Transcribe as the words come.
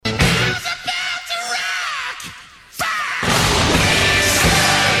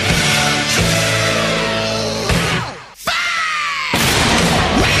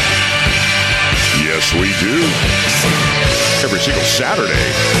single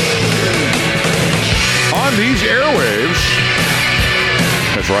Saturday on these airwaves.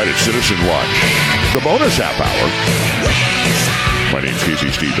 That's right, it's Citizen Watch, the bonus half hour. My name's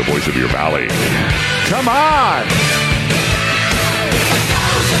Casey Steve, the voice of your valley. Come on!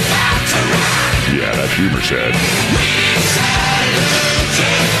 Yeah, that's you, Merced.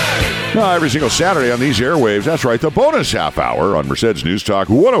 Every single Saturday on these airwaves, that's right, the bonus half hour on Merced's News Talk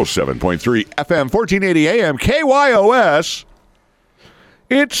 107.3 FM, 1480 AM, KYOS.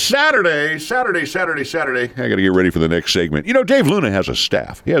 It's Saturday. I got to get ready for the next segment. You know, Dave Luna has a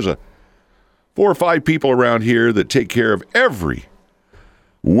staff. He has 4 or 5 people around here that take care of every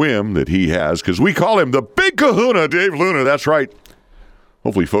whim that he has, because we call him the Big Kahuna, Dave Luna. That's right.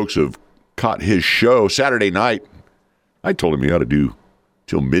 Hopefully folks have caught his show Saturday night. I told him he ought to do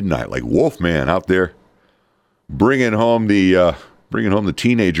till midnight, like Wolfman out there, bringing home the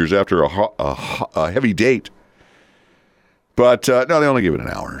teenagers after a heavy date. But no, they only give it an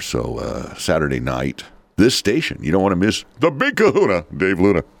hour. So Saturday night, this station, you don't want to miss the Big Kahuna, Dave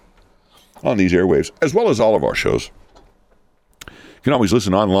Luna, on these airwaves, as well as all of our shows. You can always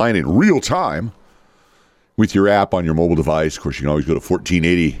listen online in real time with your app on your mobile device. Of course, you can always go to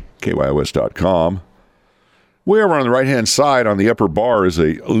 1480kys.com. Way over on the right-hand side on the upper bar is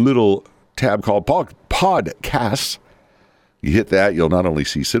a little tab called Podcasts. You hit that, you'll not only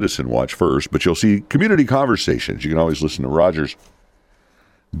see Citizen Watch first, but you'll see Community Conversations. You can always listen to Roger's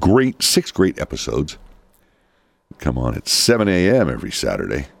 6 great episodes. Come on at 7 a.m. every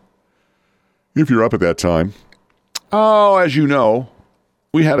Saturday, if you're up at that time. Oh, as you know,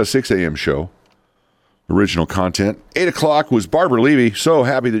 we had a 6 a.m. show. Original content. 8 o'clock was Barbara Levy. So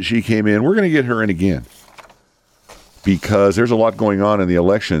happy that she came in. We're going to get her in again, because there's a lot going on in the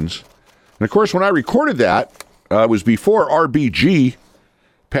elections. And, of course, when I recorded that, it was before RBG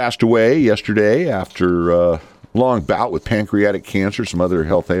passed away yesterday after a long bout with pancreatic cancer, some other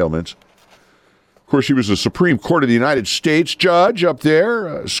health ailments. Of course, he was a Supreme Court of the United States judge up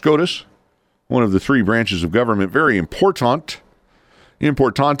there, SCOTUS, one of the 3 branches of government, very importante.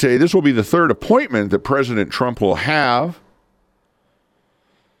 This will be the 3rd appointment that President Trump will have.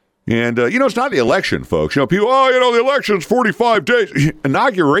 And, it's not the election, folks. People, the election's 45 days.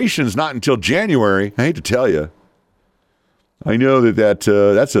 Inauguration's not until January. I hate to tell you. I know that's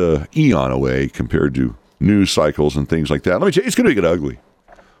a eon away compared to news cycles and things like that. Let me tell you, it's going to get ugly.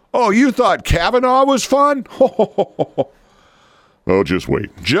 Oh, you thought Kavanaugh was fun? Oh, just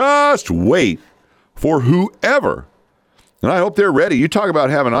wait. Just wait for whoever. And I hope they're ready. You talk about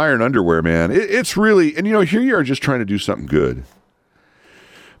having iron underwear, man. It's really, and here you are just trying to do something good.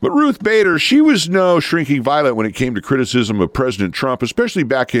 But Ruth Bader, she was no shrinking violet when it came to criticism of President Trump, especially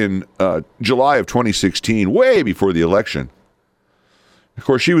back in July of 2016, way before the election. Of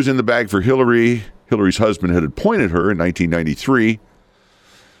course, she was in the bag for Hillary. Hillary's husband had appointed her in 1993.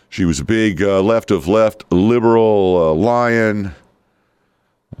 She was a big left liberal lion.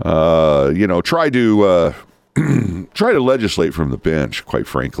 Tried to legislate from the bench, quite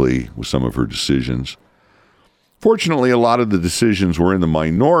frankly, with some of her decisions. Fortunately, a lot of the decisions were in the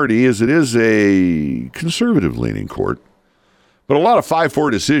minority, as it is a conservative-leaning court. But a lot of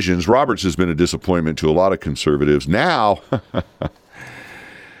 5-4 decisions. Roberts has been a disappointment to a lot of conservatives. Now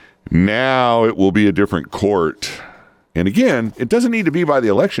it will be a different court. And again, it doesn't need to be by the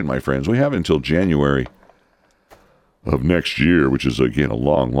election, my friends. We have until January of next year, which is, again, a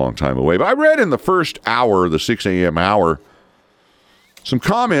long, long time away. But I read in the first hour, the 6 a.m. hour, some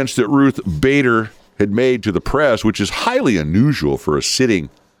comments that Ruth Bader had made to the press, which is highly unusual for a sitting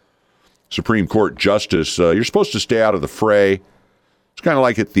Supreme Court justice. You're supposed to stay out of the fray. It's kind of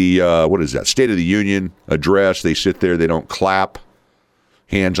like at the, State of the Union address. They sit there, they don't clap,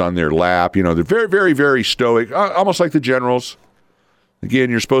 hands on their lap. They're very, very, very stoic, almost like the generals. Again,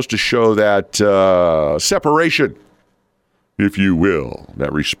 you're supposed to show that separation, if you will,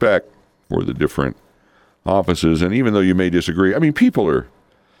 that respect for the different offices. And even though you may disagree, people are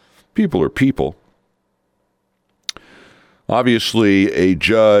people. Obviously, a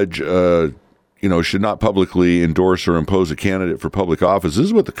judge, should not publicly endorse or impose a candidate for public office. This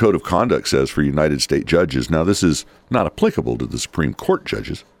is what the Code of Conduct says for United States judges. Now, this is not applicable to the Supreme Court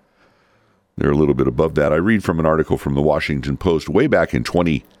judges. They're a little bit above that. I read from an article from the Washington Post way back in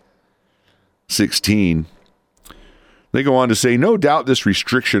 2016. They go on to say, no doubt this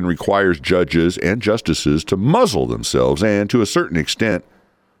restriction requires judges and justices to muzzle themselves and, to a certain extent,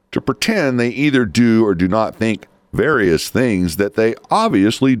 to pretend they either do or do not think various things that they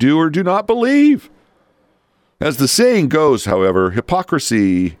obviously do or do not believe. As the saying goes, however,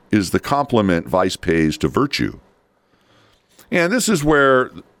 hypocrisy is the compliment vice pays to virtue. And this is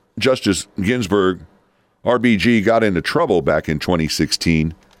where Justice Ginsburg RBG got into trouble back in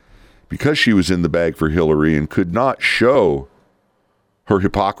 2016 because she was in the bag for Hillary and could not show her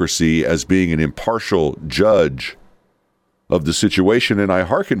hypocrisy as being an impartial judge of the situation. And I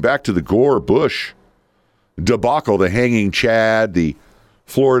hearken back to the Gore-Bush debacle, the hanging Chad, the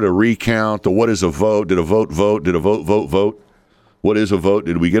Florida recount, the what is a vote? Did a vote vote? Did a vote vote vote? What is a vote?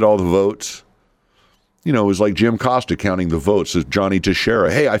 Did we get all the votes? You know, it was like Jim Costa counting the votes as Johnny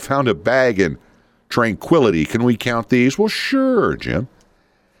Teixeira. Hey, I found a bag in Tranquility. Can we count these? Well, sure, Jim.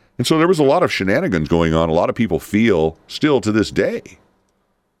 And so there was a lot of shenanigans going on. A lot of people feel, still to this day,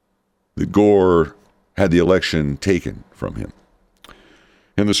 that Gore had the election taken from him.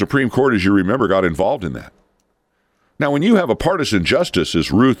 And the Supreme Court, as you remember, got involved in that. Now, when you have a partisan justice,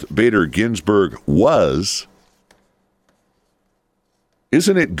 as Ruth Bader Ginsburg was,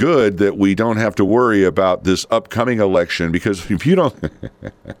 isn't it good that we don't have to worry about this upcoming election? Because if you don't think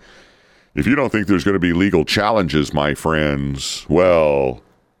there's going to be legal challenges, my friends, well,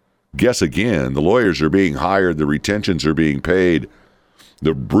 guess again. The lawyers are being hired, the retentions are being paid,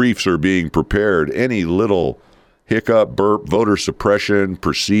 the briefs are being prepared. Any little hiccup, burp, voter suppression,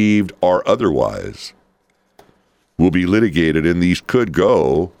 perceived or otherwise, will be litigated, and these could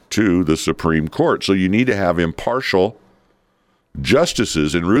go to the Supreme Court. So you need to have impartial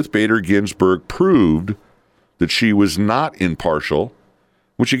justices, and Ruth Bader Ginsburg proved that she was not impartial,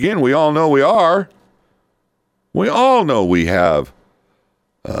 which, again, we all know we are. We all know we have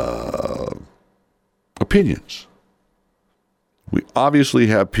opinions. We obviously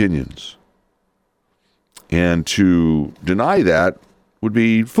have opinions. And to deny that would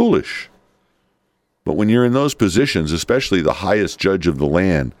be foolish. But when you're in those positions, especially the highest judge of the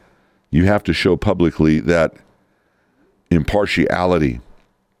land, you have to show publicly that impartiality.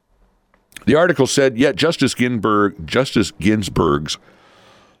 The article said, yet Justice Ginsburg's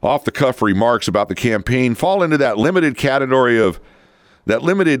off-the-cuff remarks about the campaign fall into that limited category of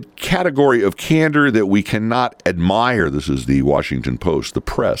candor that we cannot admire. This is the Washington Post, the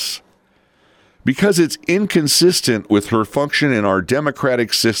press, because it's inconsistent with her function in our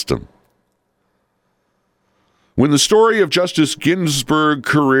democratic system. When the story of Justice Ginsburg's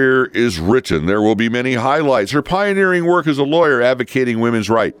career is written, there will be many highlights. Her pioneering work as a lawyer advocating women's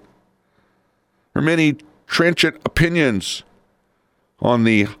rights, her many trenchant opinions on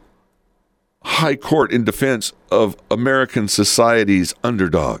the High Court in defense of American society's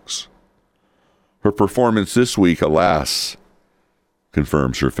underdogs. Her performance this week, alas,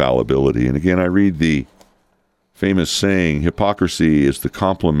 confirms her fallibility. And again, I read the famous saying, hypocrisy is the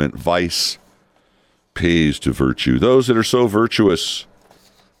complement vice pays to virtue. Those that are so virtuous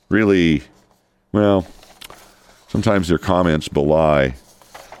really, well, sometimes their comments belie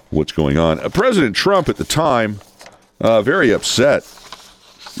what's going on. President Trump at the time, very upset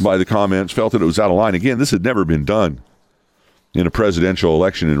by the comments, felt that it was out of line. Again, this had never been done in a presidential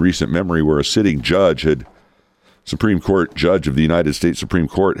election in recent memory, where a sitting judge Supreme Court judge of the United States Supreme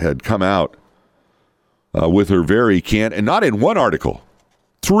Court had come out with her very and not in one article,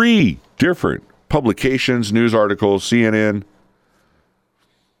 3 different publications, news articles, CNN,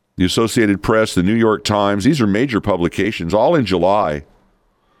 the Associated Press, the New York Times. These are major publications, all in July.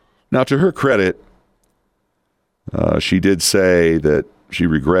 Now, to her credit, she did say that she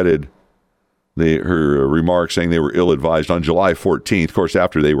regretted her remarks, saying they were ill-advised on July 14th, of course,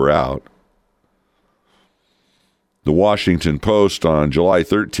 after they were out. The Washington Post on July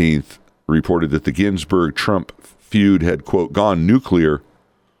 13th reported that the Ginsburg-Trump feud had, quote, gone nuclear,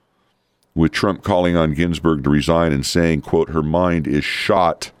 with Trump calling on Ginsburg to resign and saying, quote, her mind is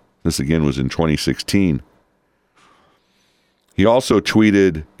shot. This again was in 2016. He also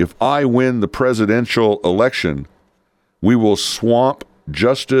tweeted, if I win the presidential election, we will swamp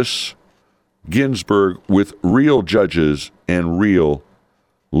Justice Ginsburg with real judges and real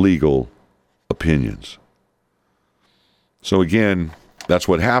legal opinions. So again, that's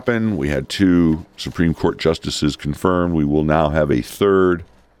what happened. We had 2 Supreme Court justices confirmed. We will now have a 3rd.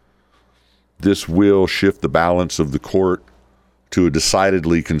 This will shift the balance of the court to a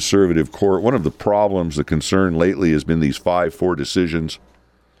decidedly conservative court. One of the problems, the concern lately has been these 5-4 decisions.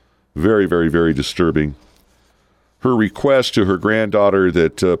 Very, very, very disturbing. Her request to her granddaughter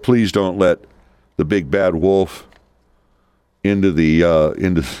that please don't let the big bad wolf into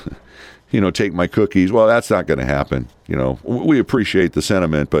take my cookies. Well, that's not going to happen. We appreciate the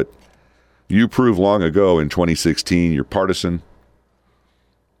sentiment, but you proved long ago in 2016 you're partisan.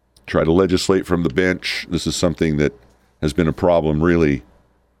 Try to legislate from the bench. This is something that has been a problem really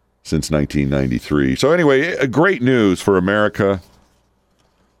since 1993. So anyway, great news for America.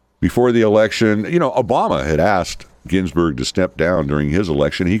 Before the election, Obama had asked Ginsburg to step down during his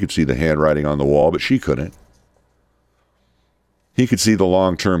election. He could see the handwriting on the wall, but she couldn't. He could see the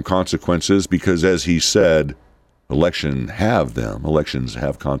long-term consequences because, as he said, elections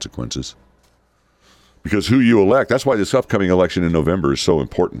have consequences. Because who you elect, that's why this upcoming election in November is so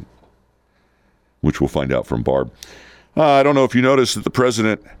important, which we'll find out from Barb. I don't know if you noticed that the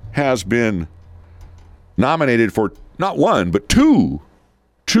president has been nominated for not one, but two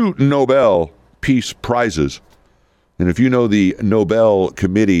Nobel Peace Prizes. And if you know the Nobel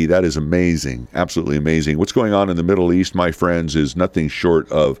Committee, that is amazing, absolutely amazing. What's going on in the Middle East, my friends, is nothing short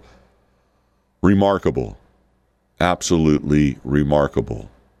of remarkable, absolutely remarkable.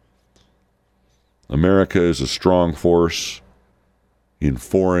 America is a strong force in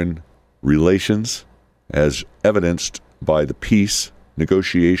foreign relations, as evidenced by the peace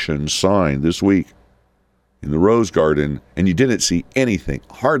negotiations signed this week in the Rose Garden, and you didn't see anything,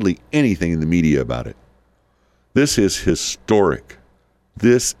 hardly anything in the media about it. This is historic.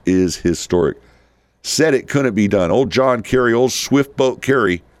 This is historic. Said it couldn't be done. Old John Kerry, old swift boat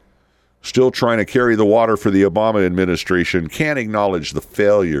Kerry, still trying to carry the water for the Obama administration, can't acknowledge the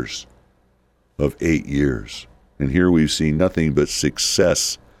failures of 8 years. And here we've seen nothing but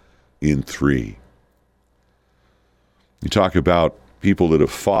success in 3. You talk about people that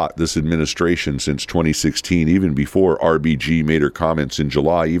have fought this administration since 2016, even before RBG made her comments in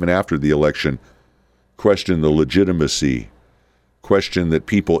July, even after the election, questioned the legitimacy, questioned that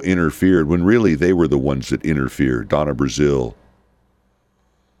people interfered when really they were the ones that interfered. Donna Brazile.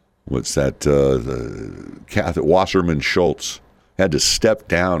 The Catherine Wasserman Schultz had to step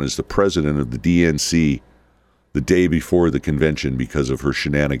down as the president of the DNC the day before the convention because of her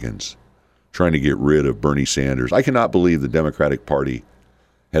shenanigans, trying to get rid of Bernie Sanders. I cannot believe the Democratic Party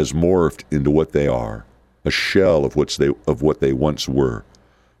has morphed into what they are, a shell of what they once were,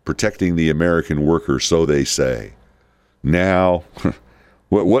 protecting the American worker, so they say. Now,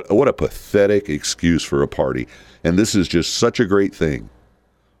 what a pathetic excuse for a party. And this is just such a great thing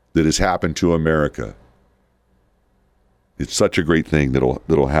that has happened to America. It's such a great thing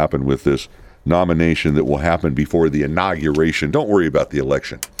that'll happen with this nomination that will happen before the inauguration. Don't worry about the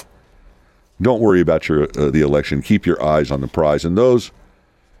election. Don't worry about the election. Keep your eyes on the prize. And those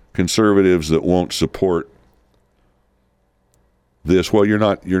conservatives that won't support this, well, you're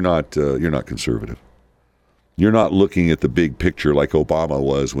not conservative. You're not looking at the big picture like Obama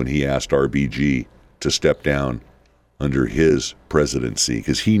was when he asked RBG to step down under his presidency,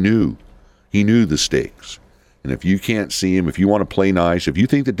 because he knew the stakes. And if you can't see him, if you want to play nice, if you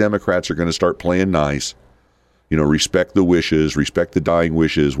think the Democrats are going to start playing nice, respect the wishes, respect the dying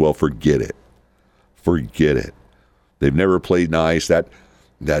wishes, well, forget it. Forget it. They've never played nice. That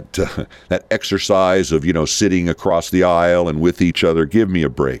exercise of, sitting across the aisle and with each other, give me a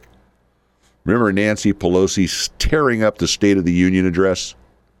break. Remember Nancy Pelosi tearing up the State of the Union address?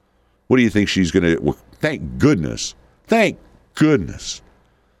 What do you think she's going to... Well, thank goodness. The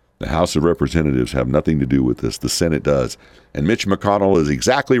House of Representatives have nothing to do with this. The Senate does. And Mitch McConnell is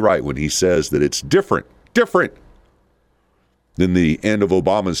exactly right when he says that it's different than the end of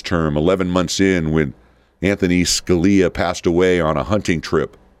Obama's term, 11 months in, when Anthony Scalia passed away on a hunting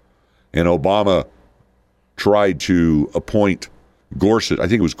trip, and Obama tried to appoint Gorsuch, I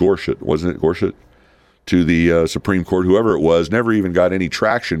think it was Gorsuch, wasn't it Gorsuch, to the Supreme Court, whoever it was, never even got any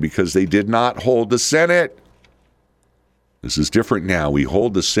traction because they did not hold the Senate. This is different now. We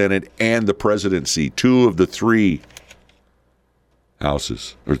hold the Senate and the presidency, 2 of the 3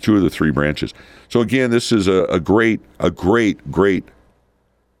 houses, or 2 of the 3 branches. So again, this is a great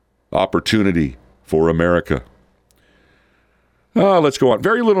opportunity for America. Let's go on.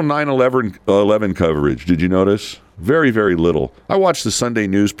 Very little 9/11 coverage. Did you notice? Very, very little. I watched the Sunday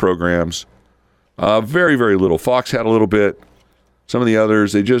news programs. Very, very little. Fox had a little bit. Some of the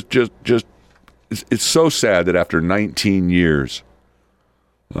others, they just. It's so sad that after 19 years,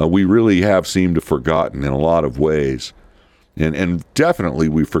 we really have seemed to have forgotten in a lot of ways. And definitely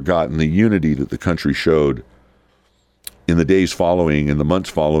we've forgotten the unity that the country showed in the days following, in the months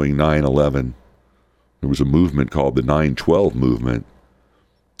following 9/11. There was a movement called the 9/12 movement,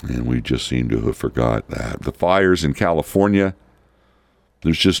 and we just seem to have forgot that. The fires in California,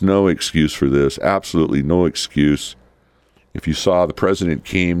 there's just no excuse for this, absolutely no excuse. If you saw, the president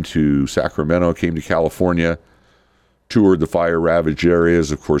came to Sacramento, came to California, toured the fire-ravaged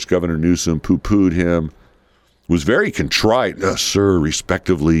areas. Of course, Governor Newsom poo-pooed him, was very contrite. Sir,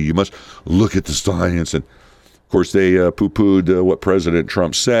 respectively, you must look at the science. And, of course, they poo-pooed what President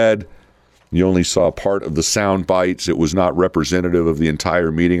Trump said. You only saw part of the sound bites. It was not representative of the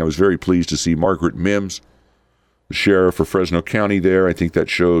entire meeting. I was very pleased to see Margaret Mims the sheriff for Fresno County there. I think that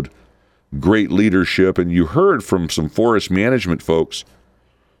showed great leadership. And you heard from some forest management folks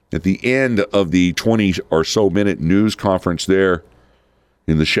at the end of the 20 or so minute news conference there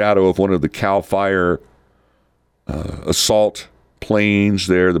in the shadow of one of the CAL FIRE assault planes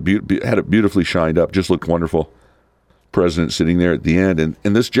there. Had it beautifully shined up, just looked wonderful. President sitting there at the end.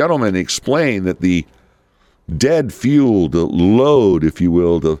 And this gentleman explained that the dead fuel, the load, if you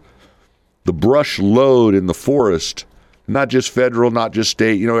will, the brush load in the forest, not just federal, not just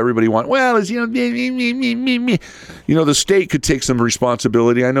state. Everybody it's, the state could take some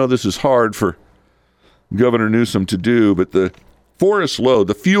responsibility. I know this is hard for Governor Newsom to do, but the forest load,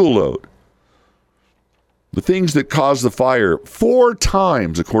 the fuel load, the things that caused the fire 4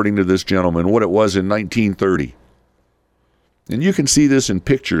 times, according to this gentleman, what it was in 1930. And you can see this in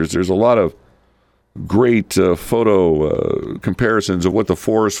pictures. There's a lot of great photo comparisons of what the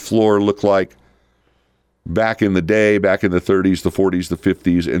forest floor looked like back in the day, back in the 30s, the 40s, the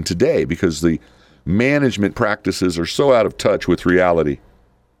 50s, and today, because the management practices are so out of touch with reality.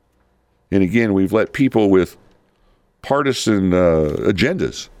 And again, we've let people with partisan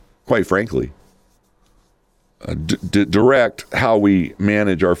agendas, quite frankly, direct how we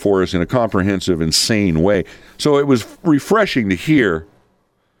manage our forests in a comprehensive and sane way. So it was refreshing to hear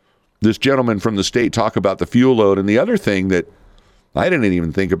this gentleman from the state talk about the fuel load. And the other thing that I didn't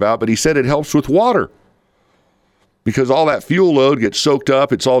even think about, but he said it helps with water, because all that fuel load gets soaked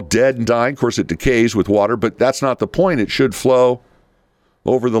up. It's all dead and dying. Of course, it decays with water, but that's not the point. It should flow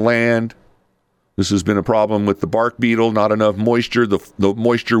over the land. This has been a problem with the bark beetle, not enough moisture. The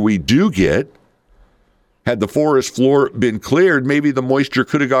moisture we do get, had the forest floor been cleared, maybe the moisture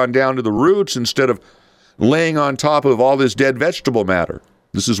could have gone down to the roots instead of laying on top of all this dead vegetable matter.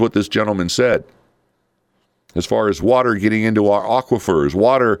 This is what this gentleman said. As far as water getting into our aquifers,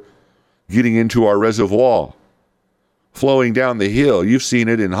 water getting into our reservoir, flowing down the hill. You've seen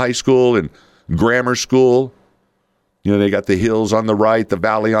it in high school and grammar school. They got the hills on the right, the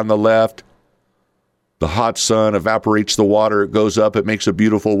valley on the left. The hot sun evaporates the water. It goes up. It makes a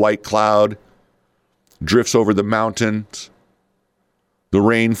beautiful white cloud. Drifts over the mountains. The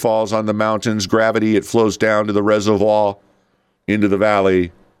rain falls on the mountains. Gravity, it flows down to the reservoir, into the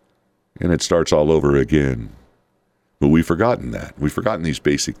valley, and it starts all over again. But we've forgotten that. We've forgotten these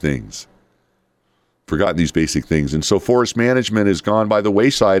basic things. And so forest management has gone by the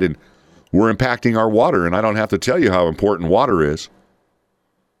wayside, and we're impacting our water. And I don't have to tell you how important water is.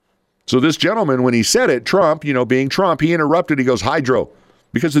 So this gentleman, when he said it, Trump, being Trump, he interrupted. He goes, hydro.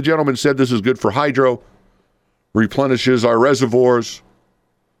 Because the gentleman said this is good for hydro, replenishes our reservoirs.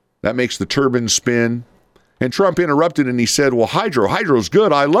 That makes the turbines spin. And Trump interrupted and he said, well, hydro's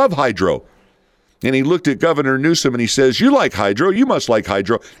good. I love hydro. And he looked at Governor Newsom and he says, you like hydro? You must like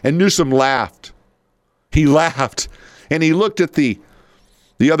hydro. And Newsom laughed. He laughed. And he looked at the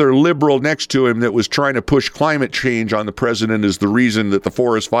other liberal next to him that was trying to push climate change on the president as the reason that the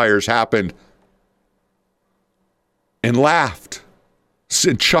forest fires happened, and laughed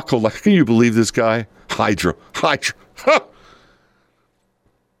and chuckled like, can you believe this guy? Hydro.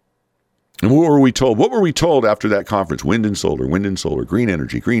 And what were we told? What were we told after that conference? Wind and solar, green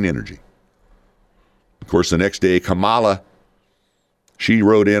energy. Of course, the next day, Kamala, she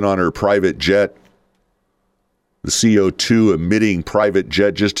rode in on her private jet, the CO2 emitting private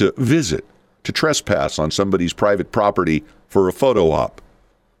jet, just to visit, to trespass on somebody's private property for a photo op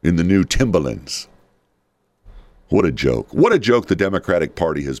in the new Timberlands. What a joke. What a joke the Democratic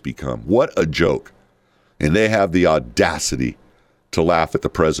Party has become. What a joke. And they have the audacity to laugh at the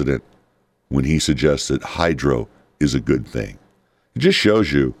president when he suggests that hydro is a good thing. It just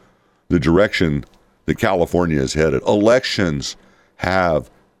shows you the direction that California is headed. Elections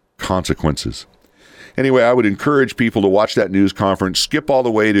have consequences. Anyway, I would encourage people to watch that news conference, skip all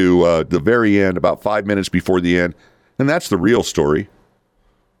the way to the very end, about 5 minutes before the end, and that's the real story.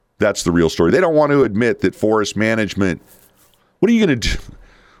 That's the real story. They don't want to admit that forest management, what are you going to do?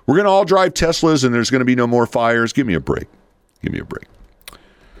 We're going to all drive Teslas and there's going to be no more fires. Give me a break.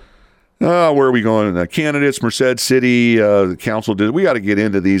 Where are we going? Candidates, Merced City, the council did. We got to get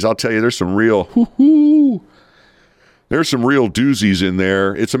into these. I'll tell you, there's some real doozies in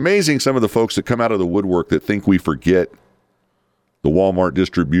there. It's amazing some of the folks that come out of the woodwork that think we forget the Walmart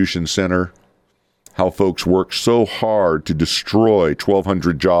distribution center, how folks work so hard to destroy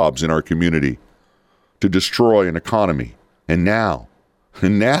 1,200 jobs in our community, to destroy an economy, and now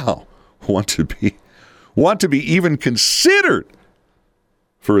want to be even considered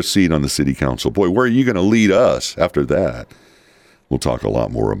for a seat on the city council. Boy, where are you going to lead us after that? We'll talk a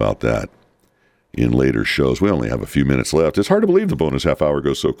lot more about that in later shows. We only have a few minutes left. It's hard to believe the bonus half hour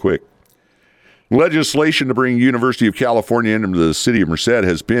goes so quick. Legislation to bring University of California into the city of Merced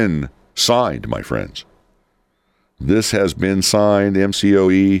has been signed, my friends. This has been signed,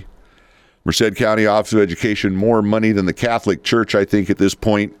 MCOE. Merced County Office of Education, more money than the Catholic Church, I think, at this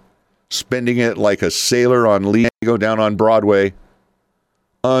point. Spending it like a sailor on Lego down on Broadway.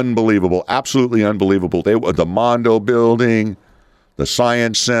 Unbelievable. Absolutely unbelievable. The Mondo building, the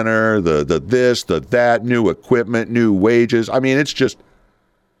Science Center, the this, the that, new equipment, new wages. I mean, it's just...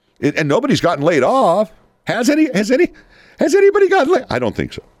 and nobody's gotten laid off. Has anybody gotten laid? I don't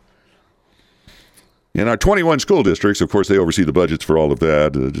think so. In our 21 school districts, of course, they oversee the budgets for all of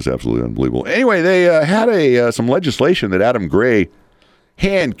that. Just absolutely unbelievable. Anyway, they had some legislation that Adam Gray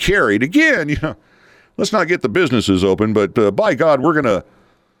hand carried. Again, let's not get the businesses open, but by God, we're gonna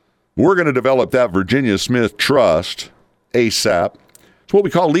develop that Virginia Smith Trust ASAP. It's what we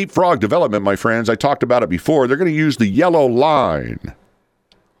call leapfrog development, my friends. I talked about it before. They're going to use the yellow line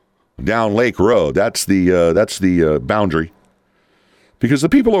down Lake Road. That's the boundary. Because the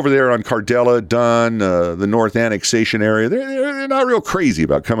people over there on Cardella, Dunn, the North Annexation area, they're not real crazy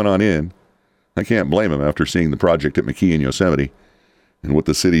about coming on in. I can't blame them after seeing the project at McKee and Yosemite and what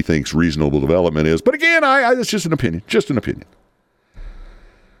the city thinks reasonable development is. But again, it's just an opinion.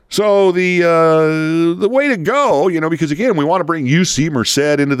 So the way to go, because again, we want to bring UC Merced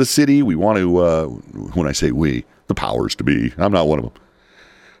into the city. We want to, when I say we, the powers to be, I'm not one of them.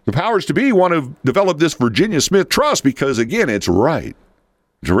 The powers to be want to develop this Virginia Smith Trust because, again, it's right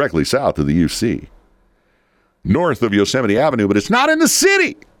directly south of the UC, north of Yosemite Avenue, but it's not in the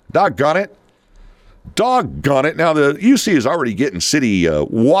city. Doggone it. Now, the UC is already getting city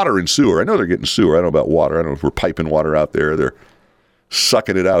water and sewer. I know they're getting sewer. I don't know about water. I don't know if we're piping water out there. They're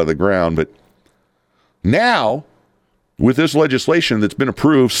sucking it out of the ground. But now, with this legislation that's been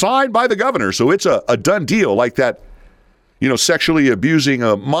approved, signed by the governor, so it's a done deal, like that, sexually abusing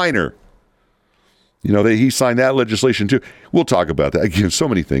a minor. He signed that legislation too. We'll talk about that. Again, so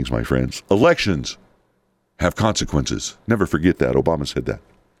many things, my friends. Elections have consequences. Never forget that. Obama said that.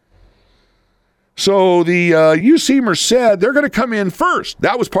 So the UC Merced, they're going to come in first.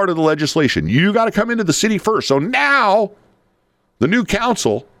 That was part of the legislation. You got to come into the city first. So now the new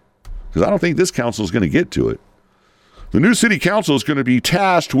council, because I don't think this council is going to get to it, the new city council is going to be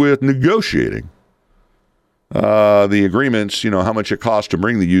tasked with negotiating the agreements, how much it costs to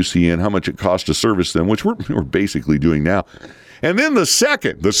bring the UC in, how much it costs to service them, which we're basically doing now. And then the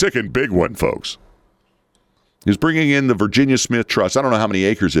second big one, folks, is bringing in the Virginia Smith Trust. I don't know how many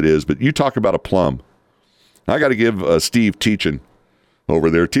acres it is, but you talk about a plum. I got to give Steve Teachin over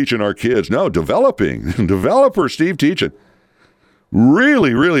there, teaching our kids. No, developer Steve Teachin.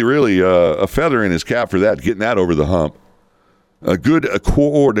 Really, really, really a feather in his cap for that, getting that over the hump. A good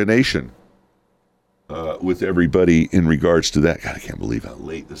coordination with everybody in regards to that. God, I can't believe how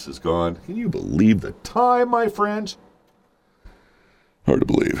late this has gone. Can you believe the time, my friends? Hard to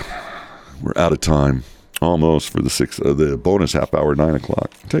believe. We're out of time. Almost for the bonus half hour, 9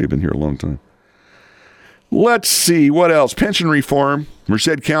 o'clock. I tell you, I've been here a long time. Let's see. What else? Pension reform.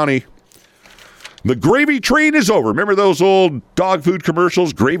 Merced County. The gravy train is over. Remember those old dog food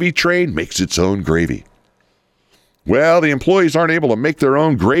commercials? Gravy train makes its own gravy. Well, the employees aren't able to make their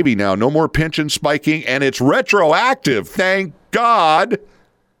own gravy now. No more pension spiking, and it's retroactive. Thank God.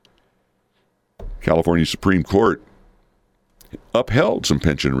 California Supreme Court upheld some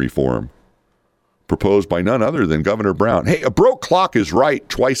pension reform proposed by none other than Governor Brown. Hey, a broke clock is right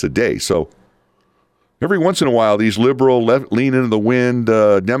twice a day. So every once in a while, these liberal, lean into the wind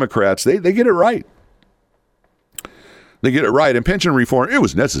Democrats, they get it right. They get it right. And pension reform, it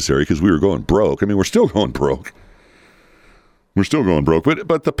was necessary because we were going broke. I mean, we're still going broke.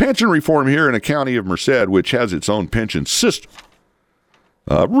 But the pension reform here in the county of Merced, which has its own pension system,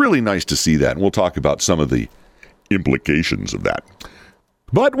 really nice to see that. And we'll talk about some of the implications of that.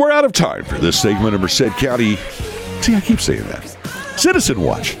 But we're out of time for this segment of Merced County. See, I keep saying that. Citizen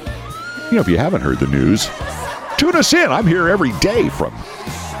Watch. If you haven't heard the news, tune us in. I'm here every day from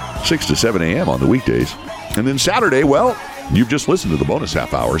 6 to 7 a.m. on the weekdays. And then Saturday, well, you've just listened to the bonus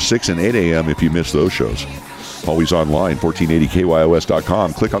half hour, 6 and 8 a.m. if you missed those shows. Always online,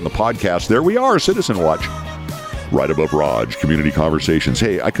 1480KYOS.com. Click on the podcast. There we are, Citizen Watch. Right above Raj, Community Conversations.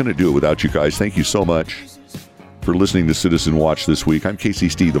 Hey, I couldn't do it without you guys. Thank you so much for listening to Citizen Watch this week. I'm Casey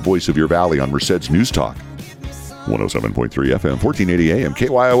Stee, the voice of your valley on Merced's News Talk. 107.3 FM, 1480 AM,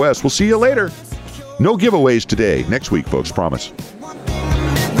 KYOS. We'll see you later. No giveaways today. Next week, folks, promise.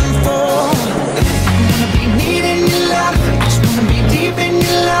 Deep in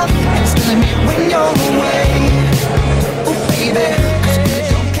your love, and still me when you're away.